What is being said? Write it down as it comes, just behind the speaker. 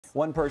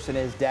One person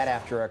is dead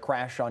after a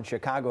crash on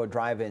Chicago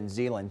Drive in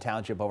Zeeland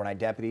Township. Overnight,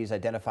 deputies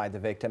identified the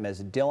victim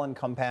as Dylan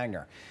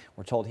Campagner.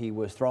 We're told he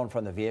was thrown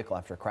from the vehicle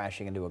after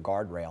crashing into a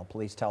guardrail.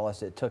 Police tell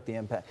us it took the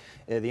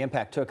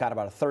impact took out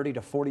about a 30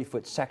 to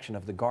 40-foot section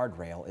of the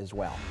guardrail as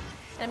well.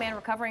 And a man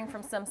recovering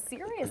from some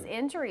serious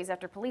injuries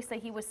after police say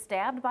he was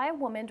stabbed by a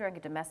woman during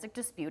a domestic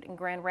dispute in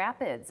Grand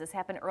Rapids. This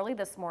happened early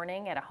this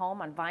morning at a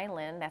home on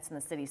Vineland, that's in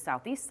the city's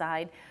southeast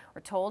side.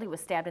 We're told he was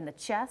stabbed in the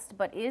chest,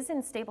 but is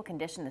in stable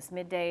condition this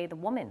midday. The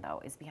woman,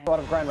 though, is behind. Out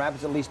of Grand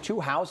Rapids, at least 2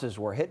 houses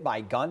were hit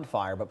by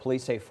gunfire, but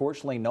police say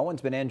fortunately no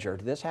one's been injured.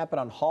 This happened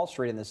on Hall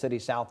Street in the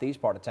city's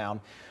southeast part of town.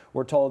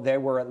 We're told there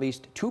were at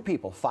least 2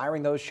 people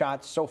firing those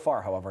shots. So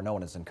far, however, no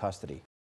one is in custody.